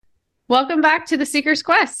Welcome back to the Seeker's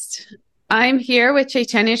Quest. I'm here with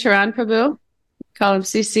Chaitanya Charan Prabhu, call him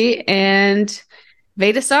CC, and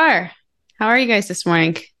Veda Sar. How are you guys this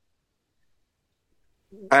morning?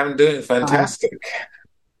 I'm doing I fantastic.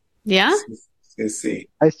 Yeah? You see.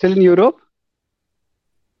 I still in Europe.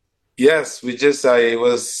 Yes, I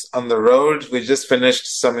was on the road. We just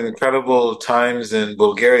finished some incredible times in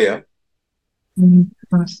Bulgaria.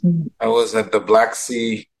 Awesome. I was at the Black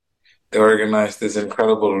Sea. They organized this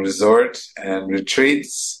incredible resort and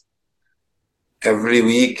retreats. Every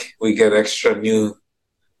week we get extra new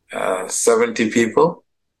 70 people,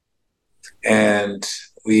 and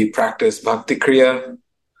we practice Bhakti Kriya,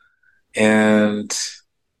 and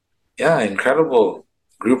yeah, incredible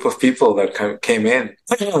group of people that came in.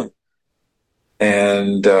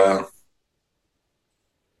 And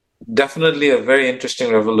definitely a very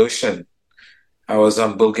interesting revolution. I was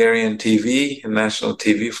on Bulgarian TV, national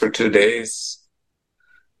TV, for 2 days.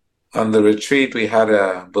 On the retreat, we had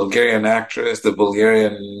a Bulgarian actress, the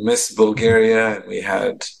Bulgarian Miss Bulgaria, and we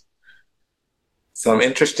had some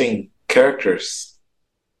interesting characters.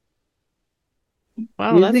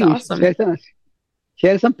 Wow, that's Amazing. You should awesome.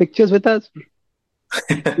 share some pictures with us.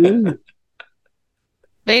 Mm.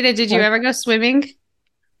 Veda, did you ever go swimming?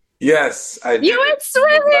 Yes, I You did went in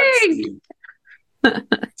the Black swimming!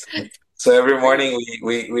 Sea. So every morning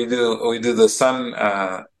we do the sun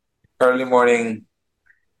early morning.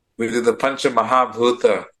 We do the Pancha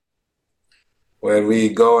Mahabhuta, where we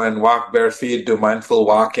go and walk bare feet, do mindful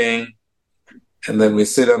walking, and then we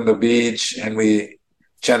sit on the beach and we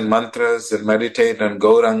chant mantras and meditate on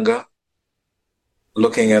Gauranga,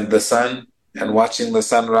 looking at the sun and watching the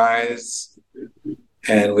sunrise,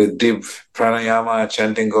 and with deep pranayama,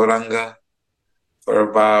 chanting Gauranga for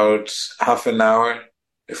about half an hour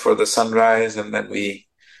before the sunrise, and then we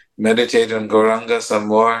meditate on Gauranga some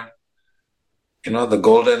more. You know, the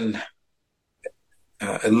golden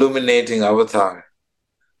illuminating avatar,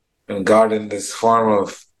 and God in this form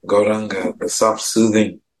of Gauranga, the soft,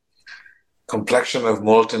 soothing complexion of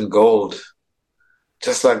molten gold,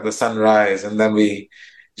 just like the sunrise. And then we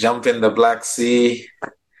jump in the Black Sea,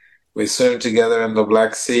 we swim together in the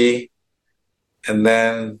Black Sea, and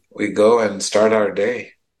then we go and start our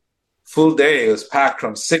day. Full day. It was packed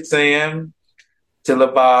from 6 a.m. till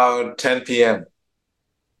about 10 p.m.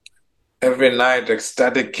 Every night,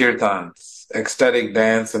 ecstatic kirtans, ecstatic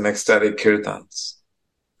dance and ecstatic kirtans.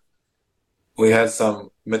 We had some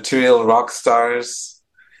material rock stars,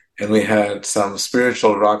 and we had some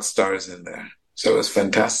spiritual rock stars in there. So it was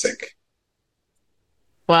fantastic.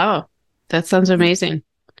 Wow, that sounds amazing.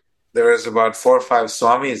 There was about 4 or 5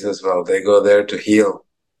 swamis as well. They go there to heal.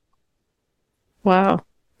 Wow.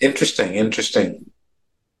 Interesting.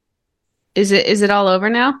 Is it all over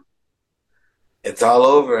now? It's all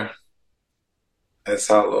over. It's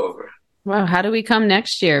all over. Wow, how do we come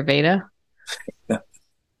next year, Veda?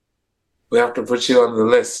 We have to put you on the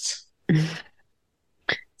list.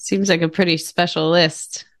 Seems like a pretty special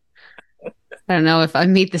list. I don't know if I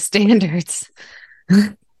meet the standards.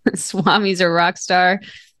 Swami's or rock star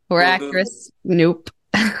or We'll do. actress. Nope.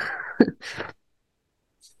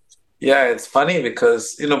 Yeah, it's funny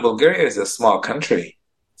because, Bulgaria is a small country.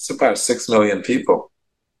 It's about 6 million people.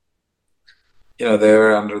 They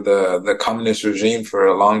were under the communist regime for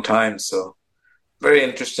a long time. So very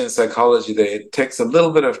interesting psychology there. It takes a little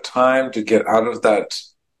bit of time to get out of that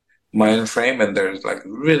mind frame, and there's like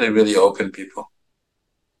really, really open people.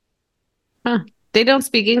 Huh. They don't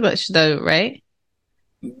speak English though, right?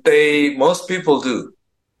 Most people do.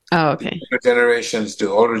 Oh, okay. Younger generations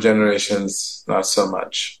do. Older generations, not so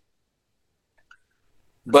much.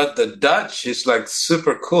 But the Dutch is like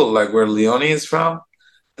super cool, like where Leonie is from.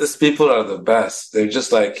 These people are the best. They're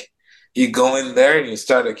just like, you go in there and you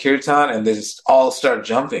start a kirtan and they just all start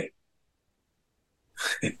jumping.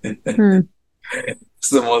 Hmm.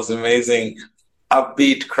 It's the most amazing,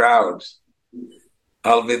 upbeat crowd.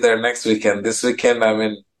 I'll be there next weekend. This weekend I'm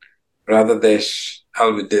in Radhadesh.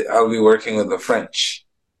 I'll be working with the French.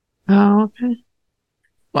 Oh, okay.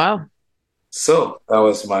 Wow. So that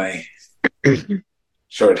was my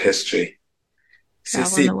short history.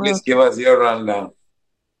 Traveling CC, the please world. give us your rundown.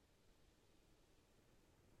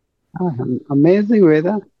 Amazing,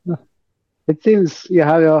 Veda. It seems you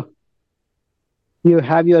have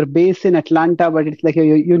your base in Atlanta, but it's like a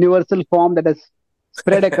universal form that has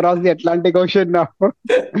spread across the Atlantic Ocean now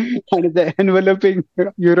and is enveloping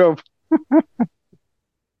Europe.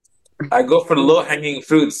 I go for low-hanging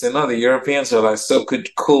fruits. The Europeans are like so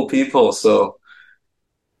good, cool people. So,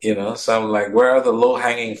 so I'm like, where are the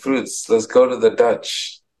low-hanging fruits? Let's go to the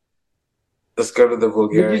Dutch. Let's go to the Did you did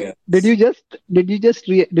Bulgarians. you just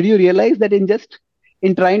did you realize that in just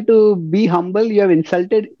in trying to be humble, you have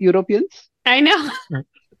insulted Europeans. I know.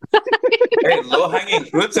 Hey, low-hanging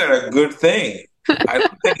fruits are a good thing. I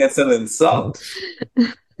don't think it's an insult.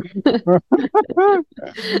 They're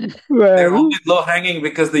Well, only low-hanging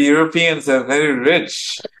because the Europeans are very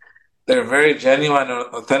rich. They're very genuine and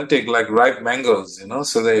authentic, like ripe mangoes,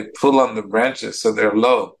 so they pull on the branches, so they're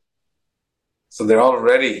low. So they're all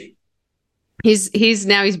ready. He's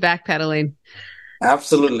backpedaling.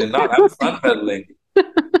 Absolutely not. I'm front pedaling.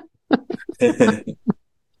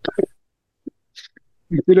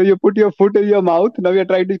 you put your foot in your mouth. Now you're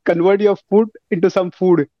trying to convert your foot into some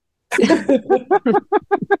food.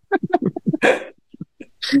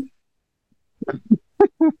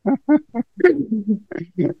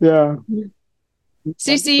 Yeah.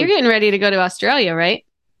 CC, you're getting ready to go to Australia, right?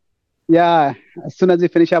 Yeah. As soon as we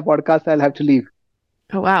finish our podcast, I'll have to leave.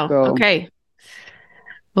 Oh wow. So- Okay.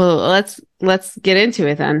 Well, let's get into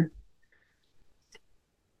it then.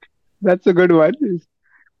 That's a good one.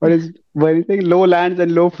 What is anything? Low lands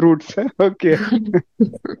and low fruits. Okay. Thank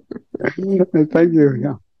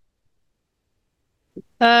you.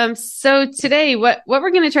 Yeah. So today, what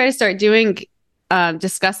we're going to try to start doing,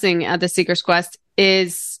 discussing at the Seeker's Quest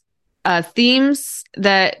is themes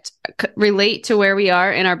that relate to where we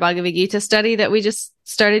are in our Bhagavad Gita study that we just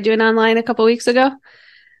started doing online a couple weeks ago.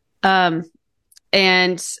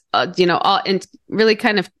 And really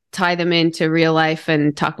kind of tie them into real life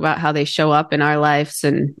and talk about how they show up in our lives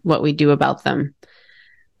and what we do about them.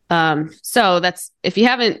 So that's, if you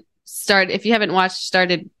haven't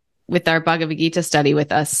started with our Bhagavad Gita study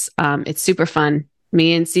with us, it's super fun.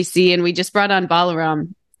 Me and CC, and we just brought on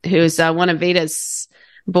Balaram, who's one of Veda's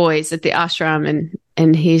boys at the ashram,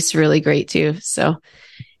 and he's really great too. So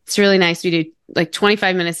it's really nice. We do like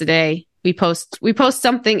 25 minutes a day. We post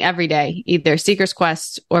something every day, either Seeker's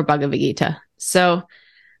Quest or Bhagavad Gita. So,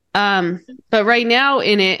 but right now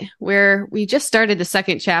in it, where we just started the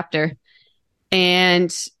second chapter,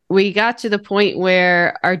 and we got to the point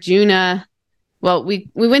where Arjuna, well,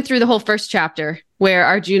 we went through the whole first chapter where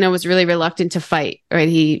Arjuna was really reluctant to fight,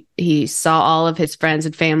 right? He saw all of his friends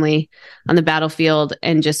and family on the battlefield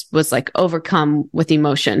and just was like overcome with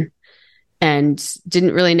emotion and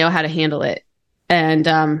didn't really know how to handle it.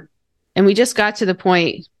 And we just got to the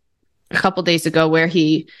point a couple days ago where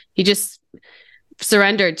he just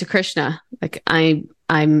surrendered to Krishna. Like, I'm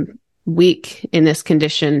weak in this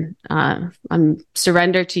condition. I'm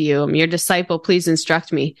surrendered to you. I'm your disciple. Please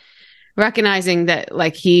instruct me. Recognizing that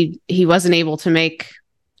like he wasn't able to make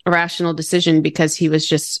a rational decision because he was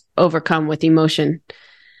just overcome with emotion.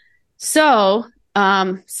 So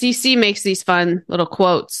CC makes these fun little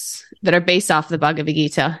quotes that are based off the Bhagavad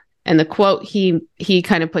Gita. And the quote he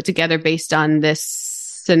kind of put together based on this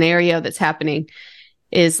scenario that's happening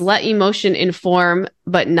is, let emotion inform,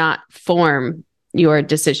 but not form your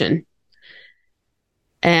decision.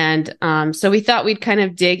 And so we thought we'd kind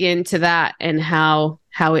of dig into that and how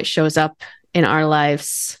it shows up in our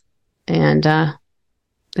lives and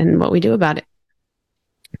what we do about it.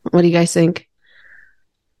 What do you guys think?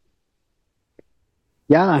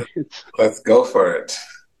 Yeah. Let's go for it.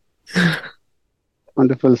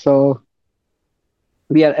 Wonderful. So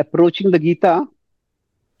we are approaching the Gita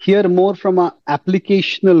here more from an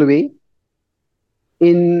applicational way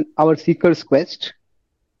in our Seeker's Quest.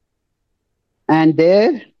 And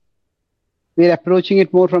there we're approaching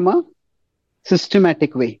it more from a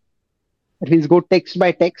systematic way. That means go text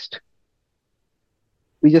by text.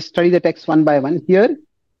 We just study the text one by one. Here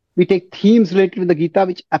we take themes related to the Gita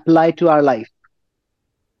which apply to our life.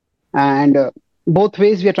 And both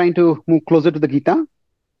ways we are trying to move closer to the Gita.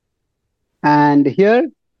 And here,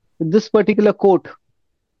 this particular quote,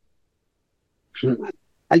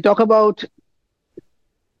 I'll talk about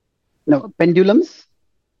pendulums.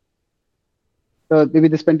 So maybe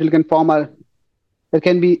this pendulum can form there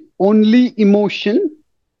can be only emotion.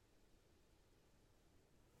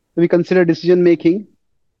 So we consider decision making.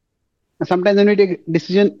 Sometimes when we take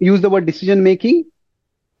use the word decision making,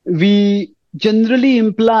 we generally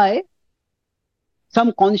imply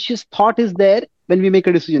some conscious thought is there when we make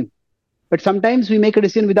a decision. But sometimes we make a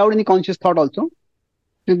decision without any conscious thought also.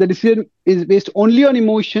 If the decision is based only on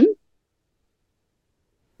emotion,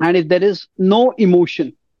 and if there is no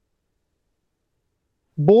emotion,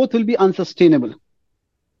 both will be unsustainable.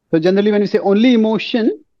 So generally when we say only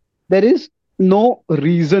emotion, there is no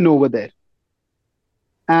reason over there.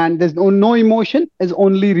 And there's no emotion, is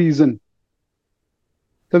only reason.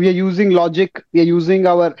 So we are using logic, we are using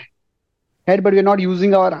our head, but we are not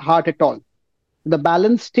using our heart at all. The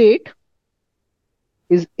balanced state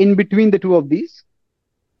is in between the two of these.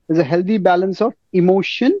 There's a healthy balance of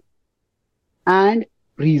emotion and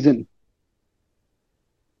reason.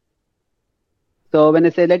 So when I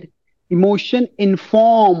say let emotion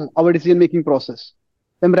inform our decision-making process,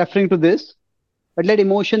 I'm referring to this. But let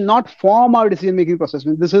emotion not form our decision-making process.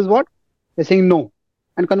 This is what they're saying no.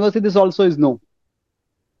 And conversely, this also is no.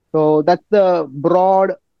 So that's the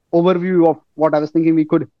broad overview of what I was thinking we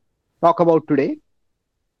could talk about today.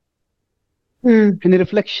 Any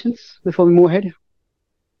reflections before we move ahead?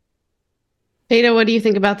 Ada, what do you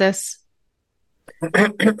think about this?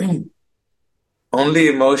 Only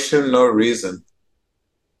emotion, no reason.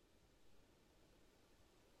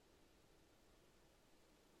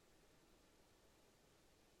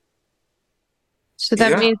 So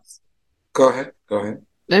that means Go ahead.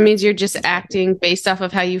 that means you're just acting based off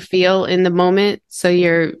of how you feel in the moment. So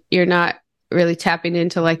you're not really tapping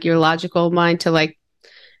into like your logical mind to like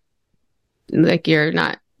you're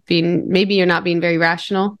not being very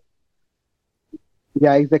rational.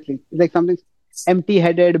 Yeah, exactly. It's like something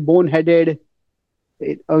empty-headed, bone-headed.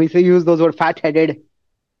 We say use those words fat-headed.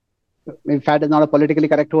 Maybe fat is not a politically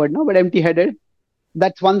correct word now, but empty-headed.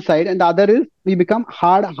 That's one side. And the other is we become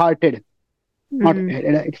hard-hearted. Not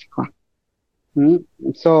headed.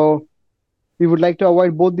 So we would like to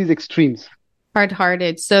avoid both these extremes.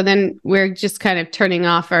 Hard-hearted. So then we're just kind of turning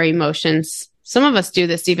off our emotions. Some of us do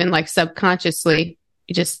this even like subconsciously.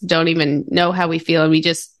 We just don't even know how we feel, and we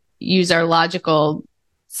just use our logical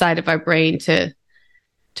side of our brain to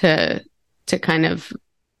kind of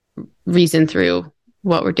reason through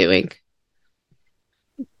what we're doing.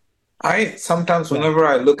 I sometimes, whenever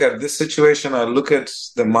I look at this situation, I look at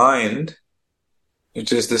the mind,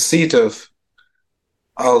 which is the seat of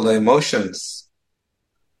all the emotions.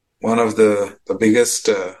 One of the biggest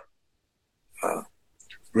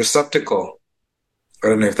receptacle. I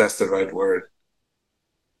don't know if that's the right word.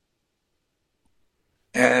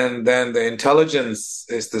 And then the intelligence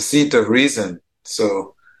is the seat of reason.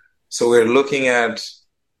 So we're looking at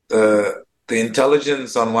the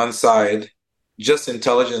intelligence on one side, just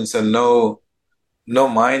intelligence and no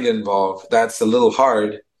mind involved. That's a little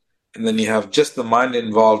hard. And then you have just the mind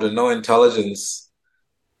involved and no intelligence.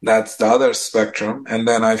 That's the other spectrum. And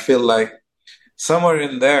then I feel like somewhere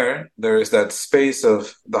in there is that space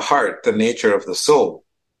of the heart, the nature of the soul.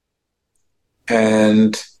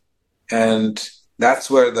 And that's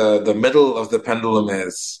where the middle of the pendulum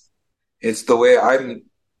is. It's the way I'm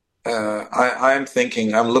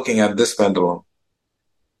thinking, I'm looking at this pendulum.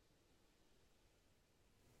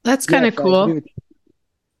 That's kind of cool.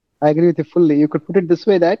 I agree with you fully. You could put it this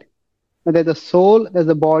way, that there's a soul, there's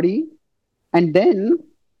a body, and then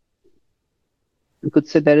you could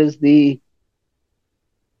say there is the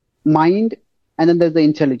mind, and then there's the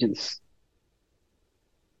intelligence.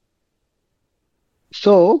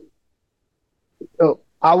 So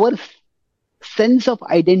our sense of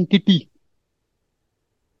identity,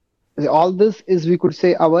 all this is, we could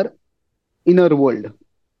say, our inner world.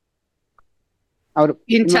 Our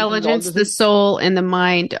intelligence, the soul, and the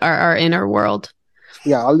mind are our inner world.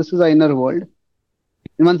 Yeah, all this is our inner world.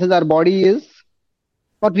 In one sense, our body is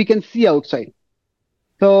what we can see outside.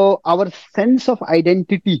 So our sense of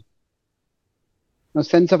identity,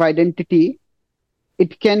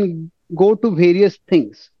 it can go to various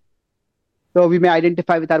things. So we may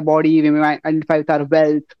identify with our body, we may identify with our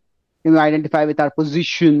wealth, we may identify with our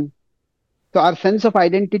position. So our sense of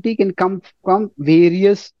identity can come from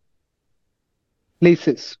various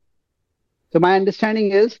places. So my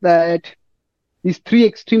understanding is that these three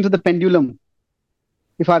extremes of the pendulum,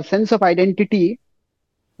 if our sense of identity,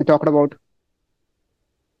 I talked about,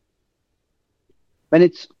 when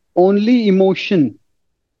it's only emotion,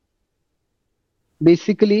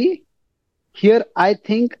 basically, here I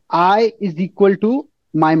think I is equal to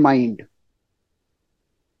my mind.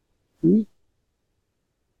 And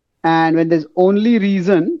when there's only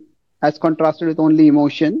reason, as contrasted with only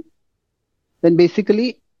emotion, then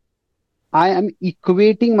basically I am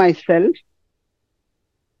equating myself,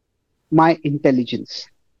 my intelligence.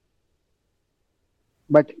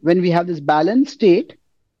 But when we have this balanced state,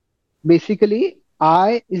 basically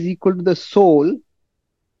I is equal to the soul,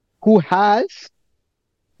 who has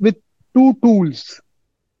with two tools,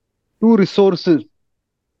 two resources,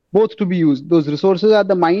 both to be used. Those resources are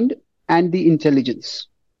the mind and the intelligence.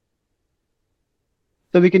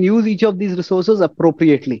 So we can use each of these resources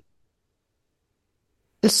appropriately.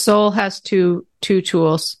 The soul has two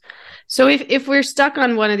tools. So if we're stuck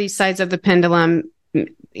on one of these sides of the pendulum,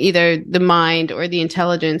 either the mind or the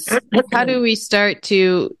intelligence, how do we start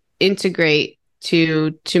to integrate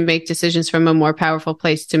to make decisions from a more powerful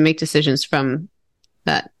place, to make decisions from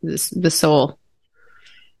the soul?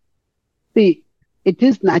 See, it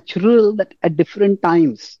is natural that at different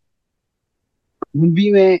times,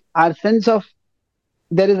 our sense of,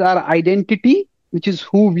 there is our identity which is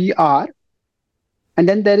who we are. And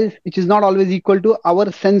then there is, which is not always equal to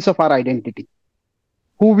our sense of our identity,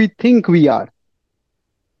 who we think we are.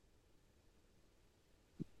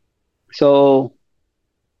 So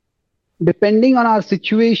depending on our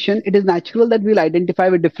situation, it is natural that we'll identify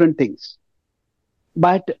with different things.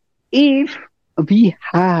 But if we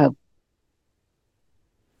have,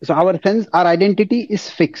 so our sense, our identity is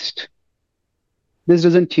fixed. This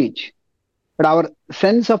doesn't change. But our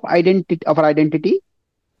sense of our identity,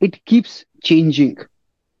 it keeps changing.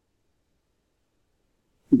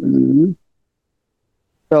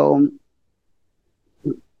 So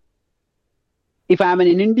if I'm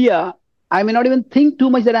in India, I may not even think too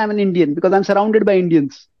much that I'm an Indian because I'm surrounded by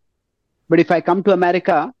Indians. But if I come to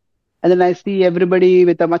America and then I see everybody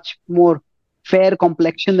with a much more fair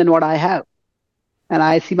complexion than what I have, and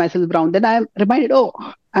I see myself brown, then I'm reminded, oh,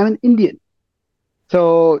 I'm an Indian.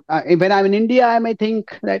 So when I'm in India, I may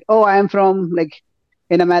think that, oh, I am from, like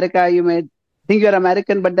in America, you may think you're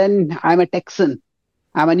American, but then I'm a Texan,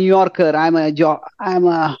 I'm a New Yorker, I'm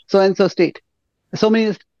a so-and-so state. So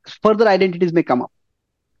many further identities may come up.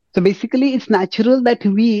 So basically, it's natural that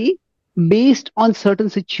we, based on certain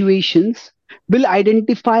situations, will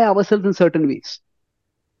identify ourselves in certain ways.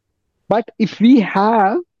 But if we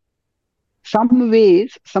have some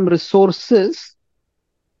ways, some resources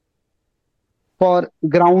for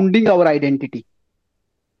grounding our identity.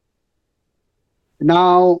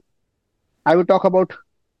 Now, I will talk about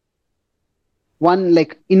one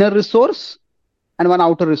like inner resource and one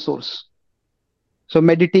outer resource. So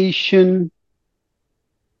meditation,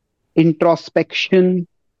 introspection,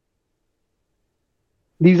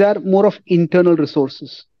 these are more of internal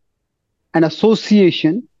resources. And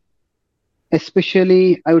association,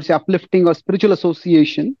 especially I would say uplifting or spiritual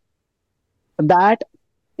association, that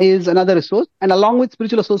is another resource. And along with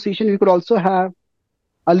spiritual association, we could also have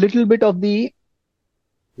a little bit of the,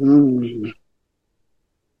 I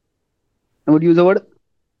would use the word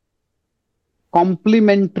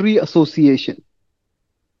complementary association.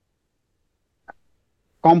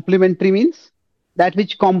 Complementary means that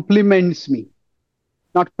which complements me,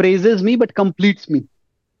 not praises me, but completes me.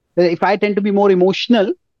 If I tend to be more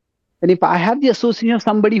emotional, and if I have the association of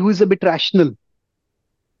somebody who is a bit rational,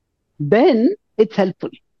 then it's helpful.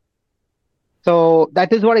 So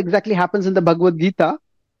that is what exactly happens in the Bhagavad Gita.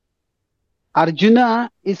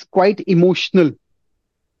 Arjuna is quite emotional.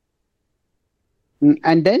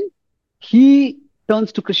 And then he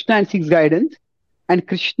turns to Krishna and seeks guidance. And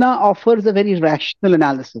Krishna offers a very rational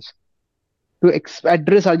analysis to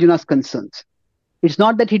address Arjuna's concerns. It's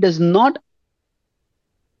not that he does not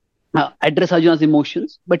address Arjuna's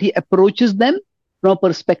emotions, but he approaches them from a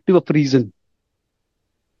perspective of reason.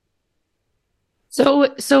 So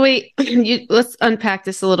let's unpack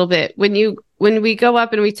this a little bit. When we go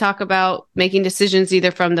up and we talk about making decisions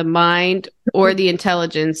either from the mind or the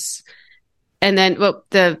intelligence, and then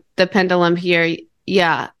the pendulum here,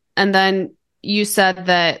 yeah, and then you said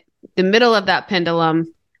that the middle of that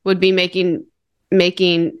pendulum would be making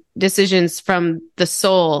decisions from the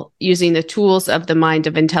soul using the tools of the mind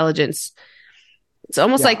of intelligence. It's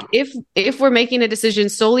almost like if we're making a decision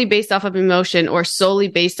solely based off of emotion or solely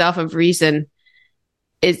based off of reason,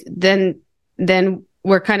 then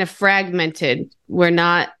we're kind of fragmented.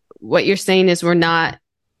 What you're saying is we're not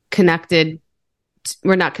connected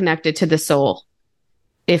to the soul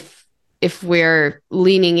if we're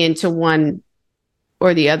leaning into one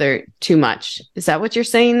or the other too much. Is that what you're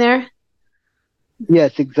saying there?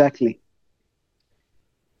 Yes, exactly.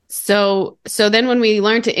 So then when we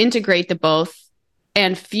learn to integrate the both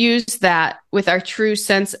and fuse that with our true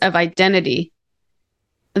sense of identity,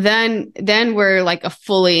 then we're like a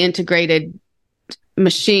fully integrated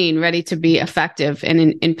machine ready to be effective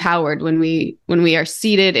and empowered when we are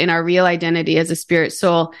seated in our real identity as a spirit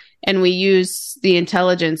soul, and we use the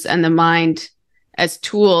intelligence and the mind as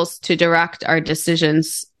tools to direct our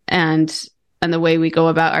decisions and the way we go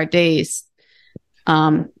about our days.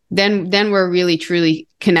 Then we're really truly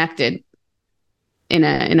connected in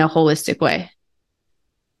a holistic way.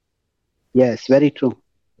 Yes, very true.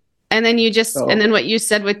 And then and then what you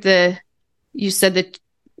said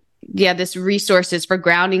this resources for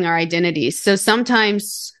grounding our identities. So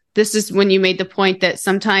sometimes this is when you made the point that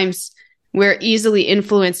sometimes we're easily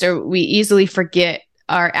influenced or we easily forget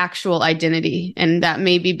our actual identity. And that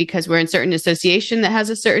may be because we're in certain association that has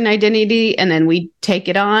a certain identity and then we take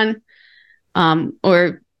it on.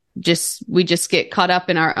 Or we just get caught up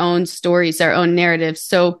in our own stories, our own narratives.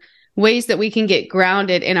 So ways that we can get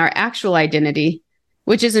grounded in our actual identity,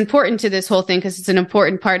 which is important to this whole thing because it's an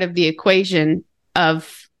important part of the equation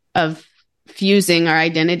of fusing our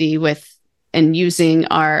identity with and using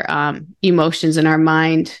our emotions and our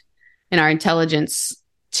mind and our intelligence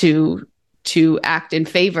to act in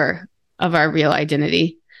favor of our real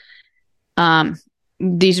identity.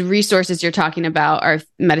 These resources you're talking about are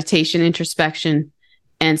meditation, introspection,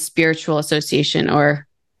 and spiritual association or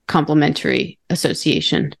complementary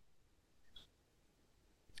association.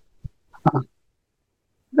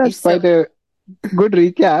 That's quite a good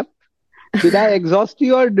recap. Did I exhaust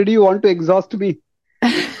you, or did you want to exhaust me?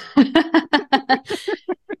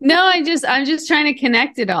 No, I'm just trying to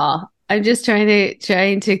connect it all. I'm just trying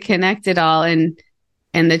to connect it all and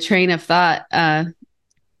the train of thought.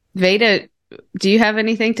 Veda, do you have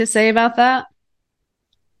anything to say about that?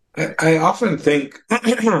 I often think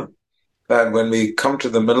that when we come to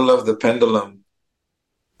the middle of the pendulum,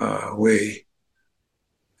 we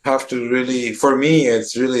have to really, for me,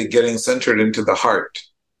 it's really getting centered into the heart.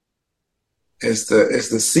 Is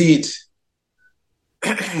the seat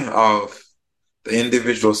of the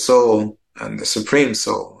individual soul and the supreme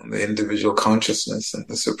soul, and the individual consciousness and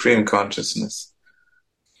the supreme consciousness.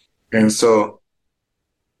 And so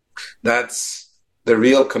that's the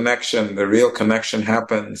real connection. The real connection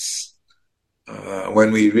happens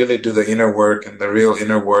when we really do the inner work, and the real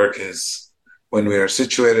inner work is when we are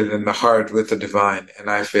situated in the heart with the divine. And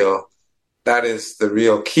I feel that is the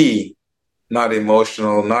real key, not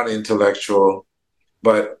emotional, not intellectual,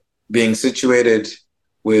 but being situated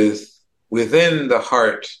within the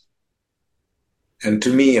heart. And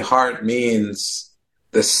to me, heart means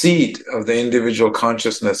the seat of the individual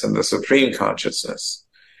consciousness and the supreme consciousness.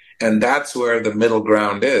 And that's where the middle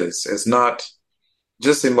ground is. It's not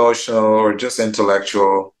just emotional or just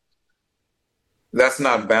intellectual. That's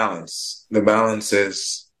not balance. The balance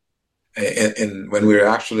is in when we're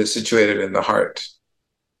actually situated in the heart.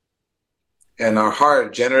 And our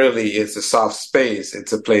heart generally is a soft space.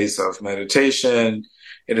 It's a place of meditation.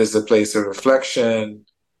 It is a place of reflection.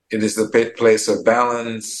 It is the place of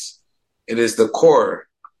balance. It is the core.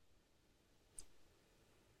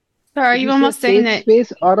 So are you almost saying that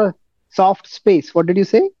space or a soft space? What did you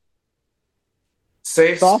say?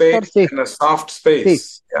 Safe space and a soft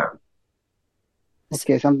space. Yeah.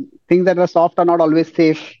 Okay, some things that are soft are not always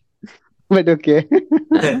safe, but okay.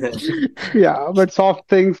 Yeah, but soft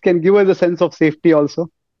things can give us a sense of safety also.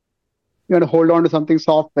 You want to hold on to something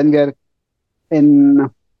soft when we are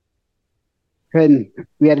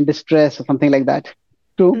in distress or something like that.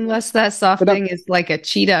 Too. Unless that soft thing is like a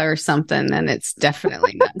cheetah or something, then it's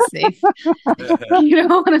definitely not safe. You don't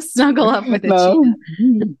want to snuggle up with a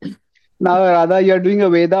cheetah. Now, Radha, you're doing a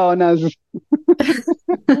Veda on us.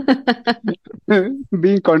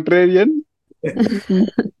 Being contrarian.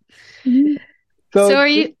 So are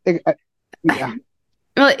you... Yeah.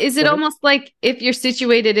 Well, is it almost like if you're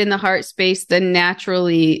situated in the heart space, then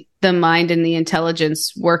naturally the mind and the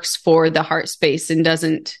intelligence works for the heart space and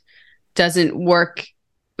doesn't work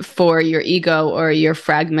for your ego or your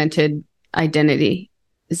fragmented identity?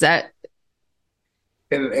 Is that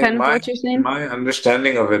kind of what you're saying? My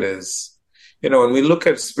understanding of it is, when we look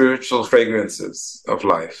at spiritual fragrances of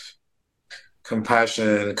life,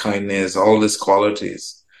 compassion, kindness, all these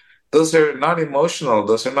qualities, those are not emotional,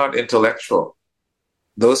 those are not intellectual.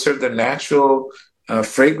 Those are the natural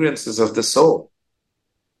fragrances of the soul.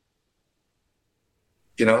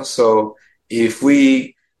 So if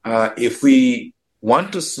we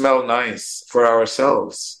want to smell nice for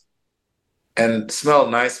ourselves and smell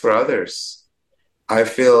nice for others, I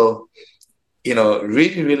feel,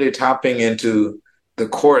 really, really tapping into the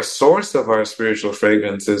core source of our spiritual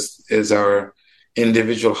fragrances is our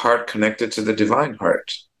individual heart connected to the divine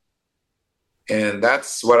heart. And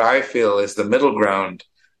that's what I feel is the middle ground,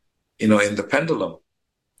 in the pendulum,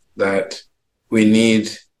 that we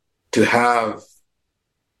need to have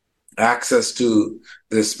access to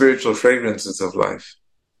the spiritual fragrances of life.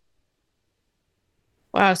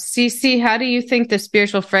 Wow. CC, how do you think the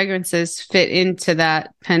spiritual fragrances fit into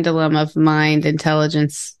that pendulum of mind,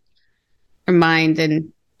 intelligence, or mind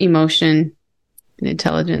and emotion and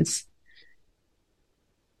intelligence?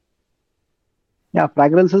 Yeah,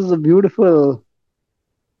 fragrance is a beautiful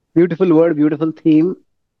word, beautiful theme.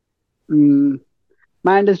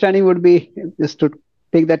 My understanding would be, just to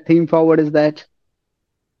take that theme forward, is that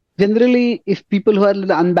generally if people who are a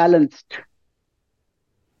little unbalanced,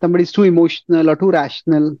 somebody's too emotional or too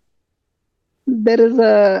rational,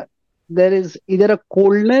 there is either a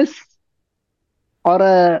coldness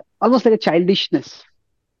or almost like a childishness.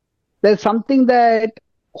 There's something that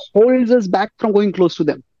holds us back from going close to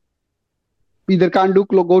them. We either can't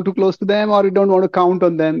go too close to them, or we don't want to count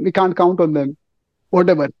on them. We can't count on them,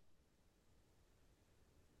 whatever.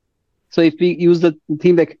 So if we use the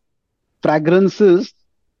theme like fragrances,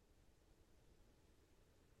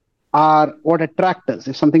 are what attract us.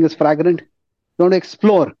 If something is fragrant, we want to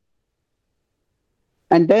explore.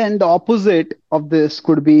 And then the opposite of this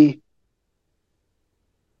could be,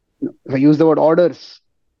 if I use the word orders,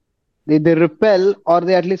 they repel, or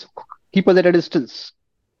they at least keep us at a distance,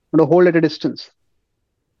 or hold at a distance.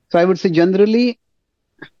 So I would say generally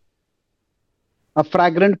a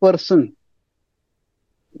fragrant person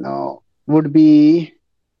would be,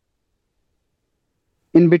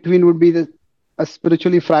 in between would be a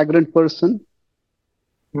spiritually fragrant person.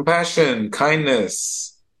 Compassion,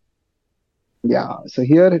 kindness. Yeah. So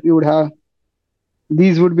here you would have,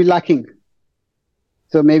 these would be lacking.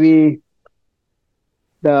 So maybe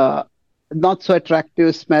the not so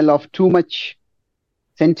attractive smell of too much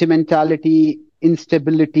sentimentality,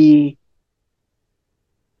 instability.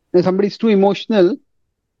 If somebody's too emotional,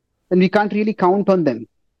 then we can't really count on them.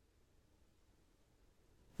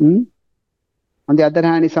 On the other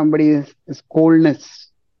hand, if somebody is coldness,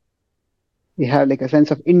 we have like a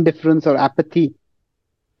sense of indifference or apathy.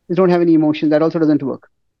 They don't have any emotion. That also doesn't work.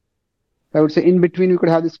 I would say in between, we could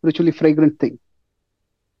have this spiritually fragrant thing.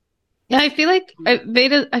 Yeah, I feel like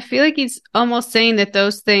Veda. I feel like he's almost saying that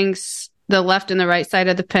those things, the left and the right side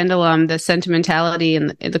of the pendulum, the sentimentality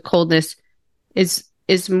and the coldness, is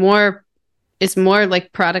more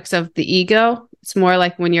like products of the ego. It's more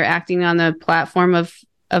like when you're acting on the platform of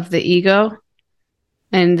the ego,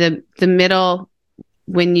 and the middle,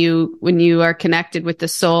 when you are connected with the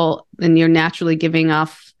soul, and you're naturally giving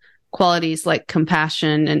off qualities like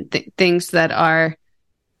compassion and things that are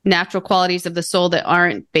natural qualities of the soul that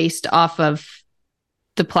aren't based off of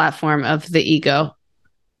the platform of the ego.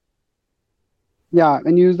 Yeah,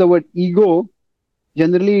 when you use the word ego,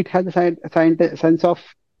 generally it has a sense of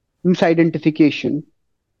misidentification.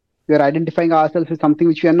 We are identifying ourselves with something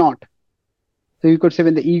which we are not. So you could say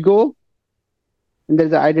when the ego, and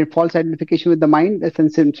there's a false identification with the mind,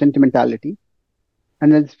 there's sentimentality.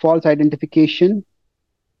 And there's false identification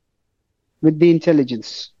with the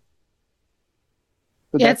intelligence.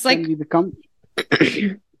 So Yeah, that's it's like when we become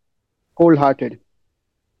cold-hearted.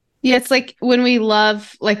 Yeah, it's like when we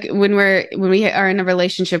love, like when we are in a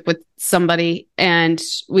relationship with somebody and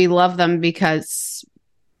we love them because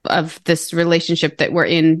of this relationship that we're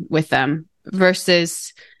in with them,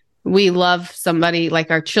 versus we love somebody like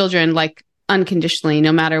our children, like unconditionally,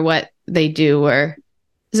 no matter what they do. Or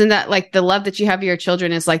isn't that like the love that you have for your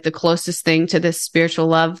children is like the closest thing to this spiritual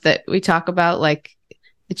love that we talk about? Like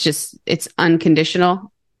it's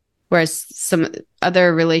unconditional. Whereas some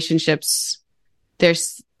other relationships,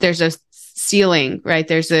 there's a ceiling, right?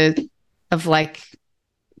 Of like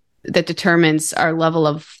that determines our level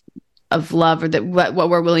of love, or that what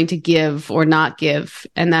we're willing to give or not give.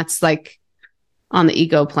 And that's like on the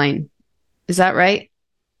ego plane. Is that right?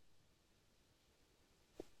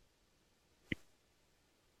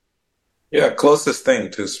 Yeah, closest thing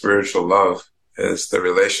to spiritual love is the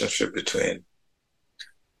relationship between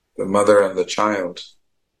the mother and the child.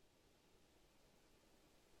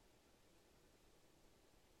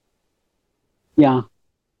 Yeah.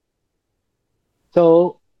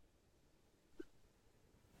 So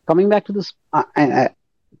coming back to this,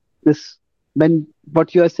 when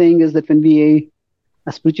what you are saying is that when we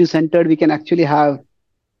are spiritually centered, we can actually have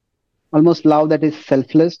almost love that is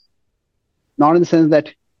selfless, not in the sense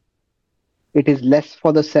that it is less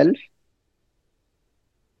for the self.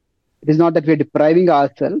 It is not that we are depriving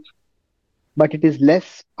ourselves, but it is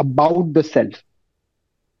less about the self.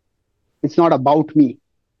 It's not about me.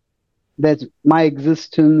 There's my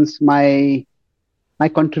existence, my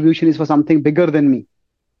contribution is for something bigger than me.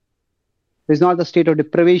 It's not the state of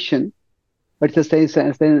deprivation, but it's a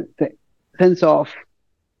sense of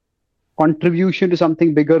contribution to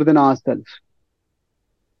something bigger than ourselves.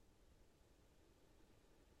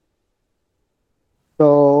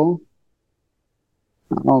 So,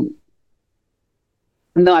 now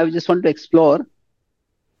I just want to explore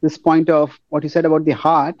this point of what you said about the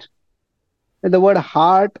heart. The word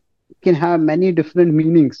heart can have many different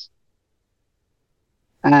meanings.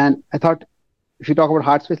 And I thought if you talk about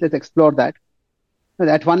heart space, let's explore that.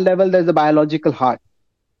 At one level, there's the biological heart.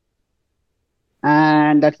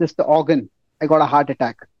 And that's just the organ. I got a heart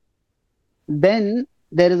attack. Then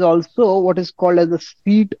there is also what is called as the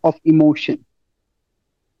seat of emotion.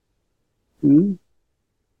 You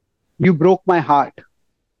broke my heart.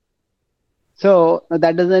 So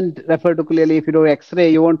that doesn't refer to clearly, if you do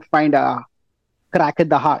X-ray, you won't find a crack in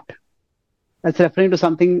the heart. That's referring to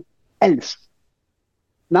something else.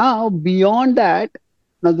 Now, beyond that,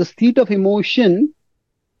 now the seat of emotion,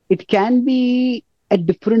 it can be at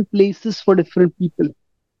different places for different people.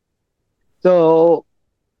 So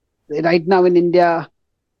right now in India,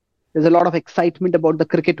 There's a lot of excitement about the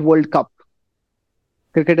Cricket World Cup.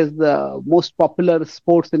 Cricket is the most popular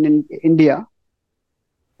sports in India.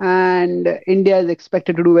 And India is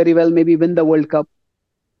expected to do very well, maybe win the World Cup.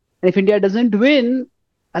 And if India doesn't win,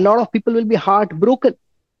 a lot of people will be heartbroken.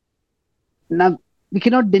 Now, we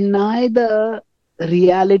cannot deny the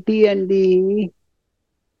reality and the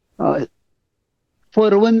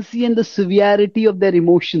fervency and the severity of their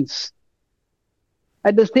emotions.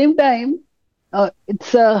 At the same time,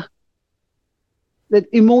 that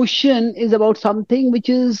emotion is about something which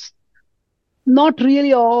is not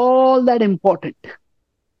really all that important.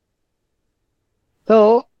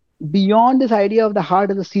 So, beyond this idea of the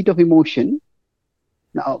heart as a seat of emotion,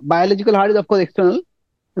 now biological heart is of course external.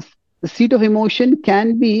 The seat of emotion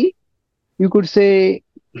can be, you could say,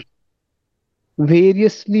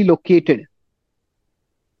 variously located,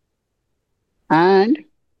 and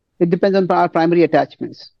it depends on our primary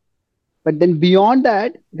attachments. But then beyond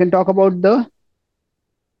that, you can talk about the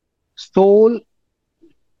soul,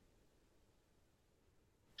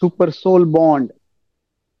 super soul bond,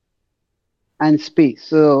 and space.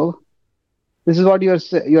 So this is what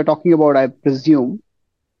you're talking about, I presume.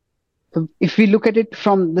 So if we look at it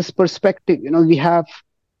from this perspective, we have.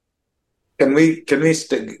 Can we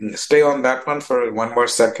stay on that one for one more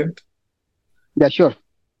second? Yeah, sure.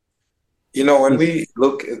 When we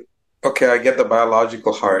look at, okay, I get the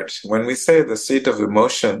biological heart. When we say the seat of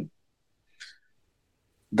emotion,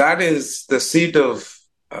 that is the seat of,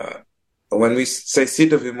 when we say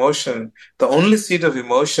seat of emotion, the only seat of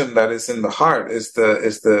emotion that is in the heart is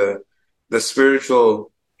the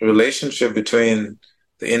spiritual relationship between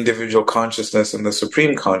the individual consciousness and the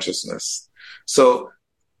supreme consciousness. So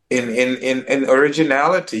in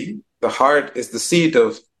originality, the heart is the seat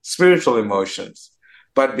of spiritual emotions.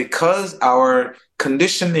 But because our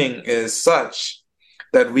conditioning is such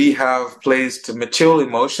that we have placed material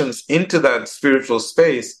emotions into that spiritual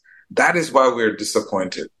space, that is why we're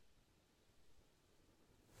disappointed.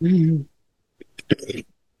 Mm-hmm.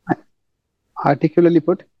 Articulately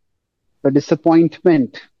put, the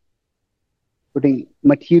disappointment, putting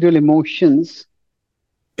material emotions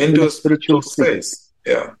into a spiritual space.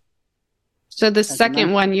 Yeah. So the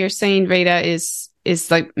second one you're saying, Veda, is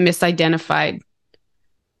like misidentified.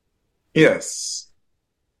 Yes.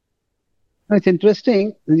 It's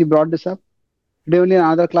interesting that you brought this up. Today only in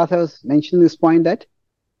another class I was mentioning this point that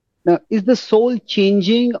now, is the soul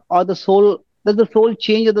changing, or does the soul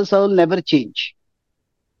change or the soul never change?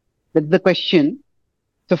 That's the question.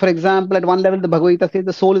 So for example, at one level the Bhagavad Gita says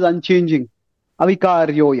the soul is unchanging.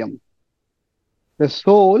 Avikaryoyam. The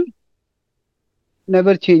soul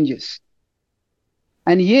never changes.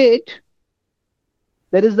 And yet,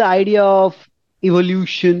 there is the idea of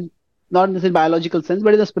evolution, not in the biological sense,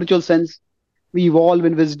 but in the spiritual sense. We evolve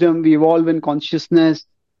in wisdom, we evolve in consciousness,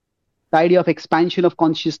 the idea of expansion of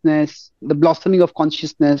consciousness, the blossoming of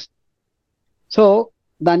consciousness. So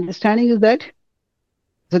the understanding is that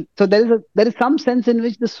so there is some sense in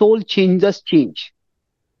which the soul does change.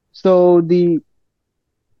 So the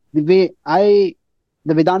way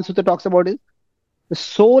the Vedanta Sutra talks about is the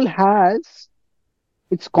soul has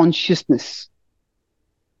its consciousness.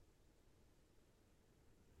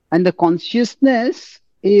 And the consciousness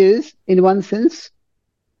is, in one sense,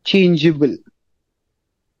 changeable.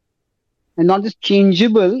 And not just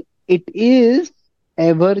changeable, it is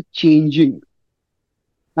ever changing.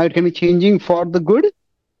 Now, it can be changing for the good.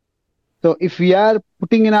 So, if we are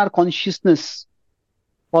putting in our consciousness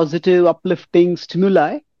positive, uplifting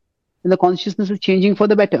stimuli, then the consciousness is changing for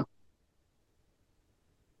the better.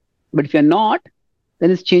 But if you're not,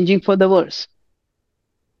 then it's changing for the worse.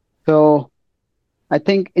 So, I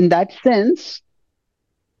think in that sense,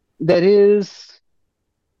 there is,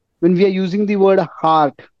 when we are using the word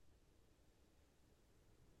heart,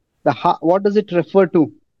 what does it refer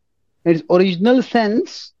to? In its original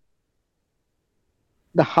sense,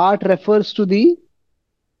 the heart refers to the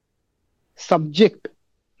subject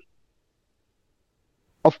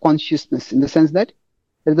of consciousness, in the sense that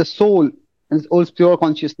there is the soul and it's all pure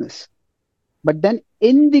consciousness. But then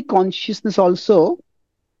in the consciousness also,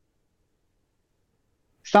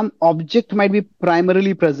 some object might be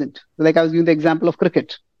primarily present. Like I was giving the example of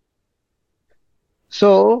cricket.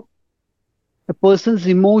 So a person's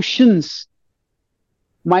emotions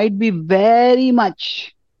might be very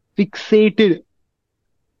much fixated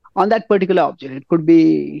on that particular object. It could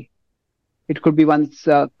be one's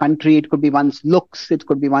country, it could be one's looks, it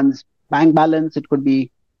could be one's bank balance, it could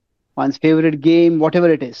be one's favorite game, whatever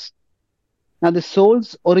it is. Now the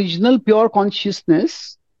soul's original pure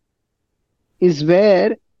consciousness is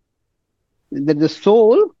where the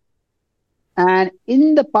soul, and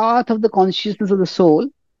in the path of the consciousness of the soul,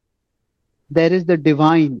 there is the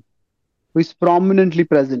divine who is prominently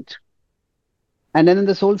present. And then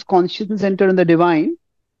the soul's consciousness centered in the divine,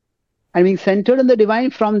 and being centered in the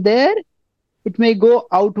divine, from there, it may go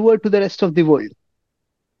outward to the rest of the world.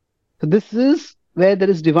 So this is where there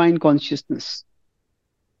is divine consciousness,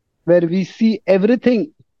 where we see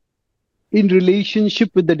everything in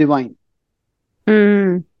relationship with the divine.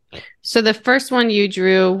 Mm. So the first one you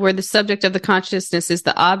drew, where the subject of the consciousness is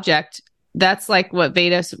the object, that's like what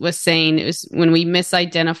Veda was saying. It was when we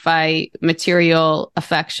misidentify material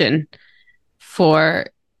affection for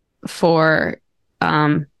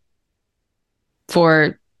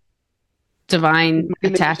divine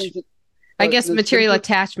attachment. I guess material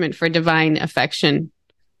attachment for divine affection.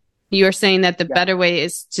 You are saying that the better way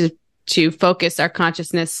is to focus our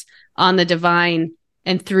consciousness on the divine,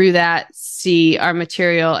 and through that see our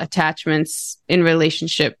material attachments in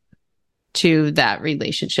relationship to that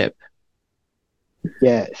relationship.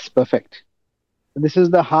 Yes, perfect. This is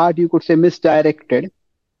the heart, you could say, misdirected.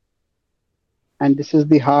 And this is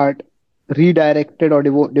the heart redirected or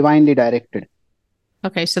divinely directed.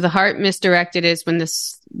 Okay, so the heart misdirected is when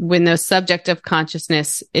the subject of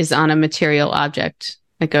consciousness is on a material object,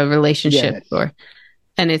 like a relationship, yes.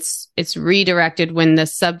 And it's redirected when the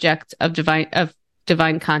subject of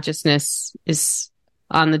divine consciousness is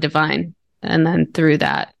on the divine, and then through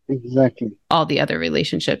that, exactly, all the other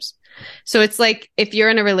relationships. So it's like if you're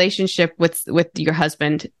in a relationship with your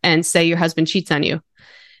husband, and say your husband cheats on you,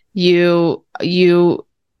 you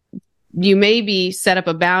maybe set up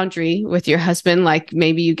a boundary with your husband, like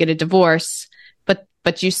maybe you get a divorce,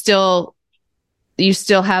 but you still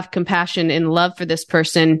have compassion and love for this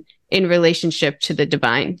person in relationship to the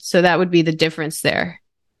divine. So that would be the difference there,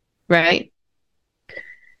 right?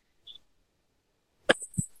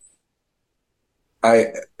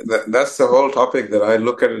 That's the whole topic that I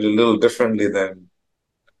look at it a little differently than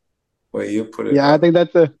where you put it. Yeah, I think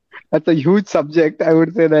that's a huge subject. I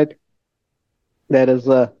would say that there is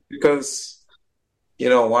a, because we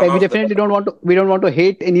definitely don't want to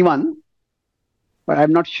hate anyone, but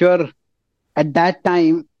I'm not sure at that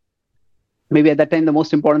time. Maybe at that time the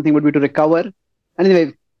most important thing would be to recover.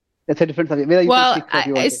 Anyway, that's a different subject. Well,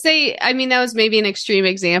 that was maybe an extreme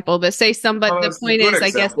example, but say somebody. The point is, example.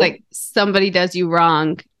 I guess, like somebody does you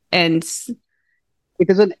wrong, and it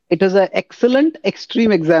is an excellent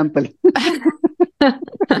extreme example.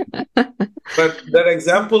 But that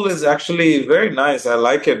example is actually very nice. I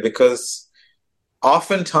like it because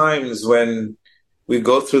oftentimes when we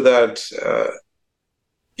go through that,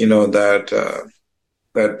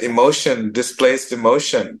 that emotion, displaced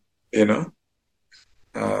emotion,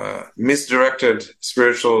 misdirected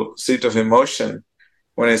spiritual seat of emotion,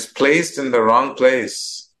 when it's placed in the wrong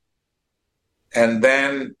place, and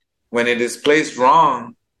then when it is placed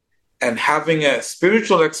wrong, and having a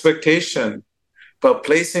spiritual expectation, but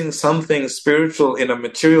placing something spiritual in a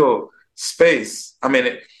material space,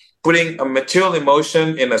 putting a material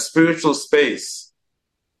emotion in a spiritual space,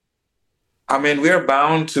 we're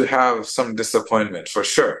bound to have some disappointment for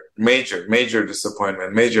sure. Major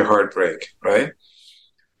disappointment, major heartbreak, right?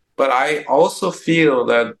 But I also feel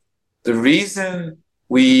that the reason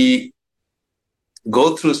we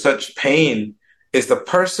go through such pain is the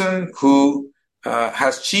person who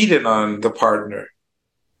has cheated on the partner.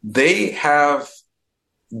 They have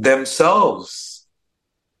themselves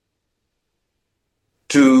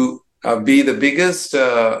to be the biggest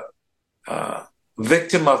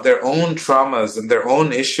victim of their own traumas and their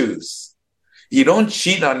own issues. You don't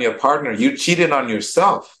cheat on your partner, you cheated on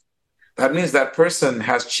yourself. That means that person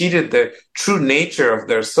has cheated the true nature of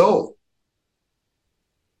their soul.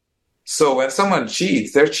 So when someone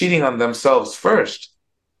cheats, they're cheating on themselves first.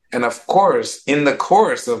 And of course, in the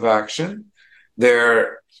course of action,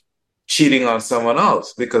 they're cheating on someone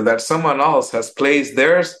else, because that someone else has placed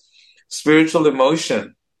their spiritual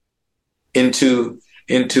emotion into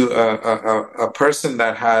a person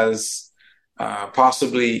that has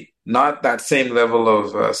possibly not that same level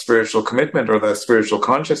of spiritual commitment or that spiritual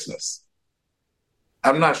consciousness.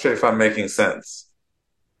 I'm not sure if I'm making sense.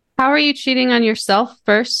 How are you cheating on yourself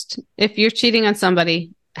first? If you're cheating on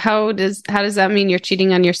somebody, how does that mean you're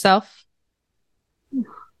cheating on yourself?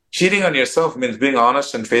 Cheating on yourself means being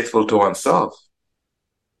honest and faithful to oneself.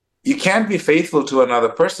 You can't be faithful to another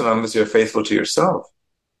person unless you're faithful to yourself.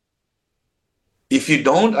 If you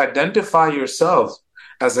don't identify yourself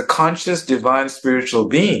as a conscious, divine, spiritual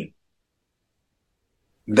being,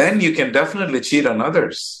 then you can definitely cheat on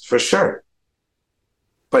others, for sure.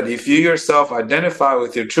 But if you yourself identify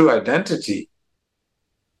with your true identity,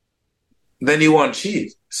 then you won't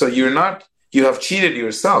cheat. So you have cheated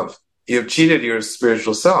yourself. You have cheated your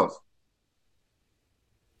spiritual self.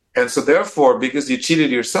 And so therefore, because you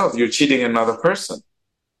cheated yourself, you're cheating another person.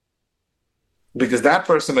 Because that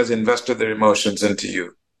person has invested their emotions into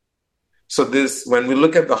you. So this, when we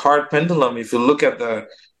look at the heart pendulum, if you look at the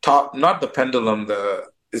top, not the pendulum,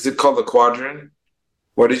 is it called the quadrant?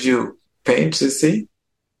 What did you paint to see?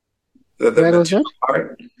 The Where was material that?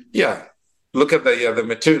 heart? Yeah. Look at the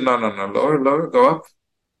material. No. Lower, go up.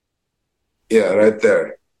 Yeah, right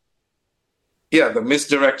there. Yeah, the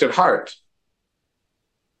misdirected heart.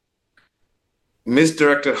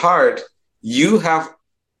 Misdirected heart, you have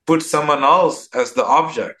put someone else as the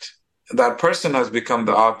object. That person has become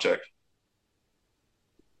the object.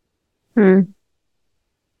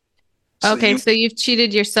 Okay, so you've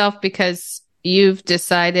cheated yourself because you've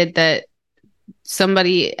decided that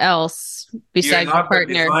somebody else You're besides your not the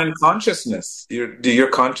partner. divine consciousness. Your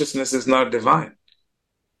consciousness is not divine.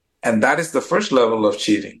 And that is the first level of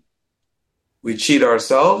cheating. We cheat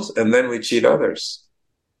ourselves and then we cheat others.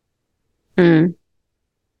 Hmm.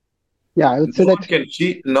 Yeah, I would say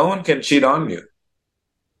that. No one can cheat on you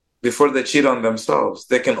before they cheat on themselves.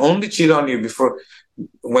 They can only cheat on you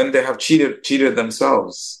when they have cheated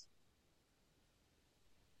themselves.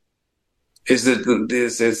 Is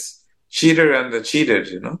this cheater and the cheated,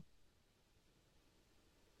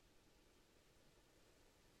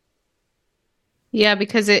 Yeah,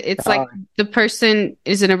 because it's like the person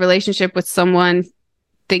is in a relationship with someone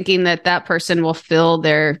thinking that that person will fill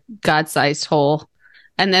their God-sized hole.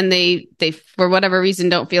 And then they for whatever reason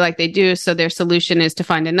don't feel like they do, so their solution is to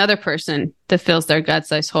find another person that fills their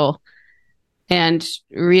God-sized hole. And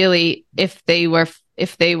really, if they were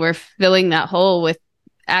filling that hole with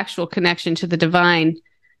actual connection to the divine,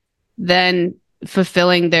 then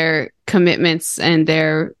fulfilling their commitments and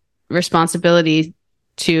their responsibility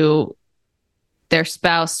to their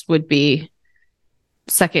spouse would be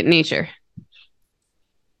second nature.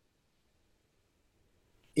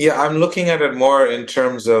 Yeah, I'm looking at it more in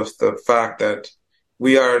terms of the fact that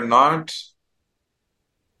we are not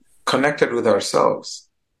connected with ourselves.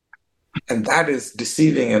 And that is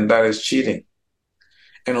deceiving and that is cheating.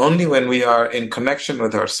 And only when we are in connection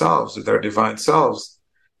with ourselves, with our divine selves,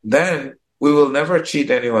 then we will never cheat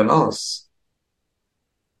anyone else.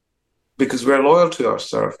 Because we're loyal to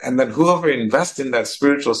ourselves. And then whoever invests in that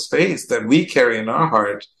spiritual space that we carry in our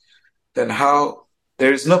heart, then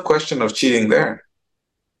there is no question of cheating there.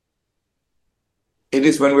 It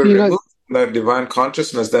is when we're removed from that divine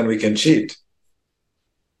consciousness, then we can cheat.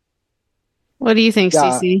 What do you think,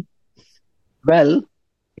 Cece? Well,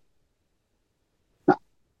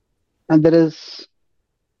 and there is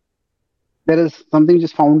something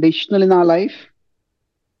just foundational in our life,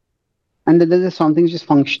 and then there is something just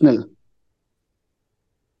functional.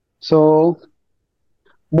 So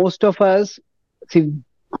most of us see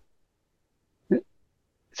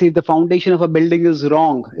the foundation of a building is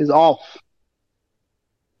wrong, is off.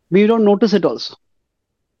 We don't notice it also.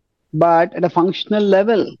 But at a functional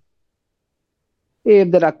level,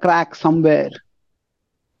 if there are cracks somewhere,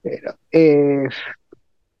 if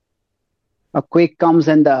a quake comes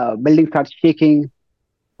and the building starts shaking,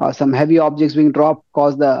 or some heavy objects being dropped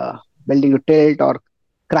cause the building to tilt, or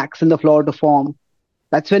cracks in the floor to form,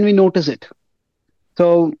 that's when we notice it.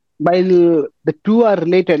 So while the two are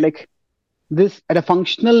related, like this at a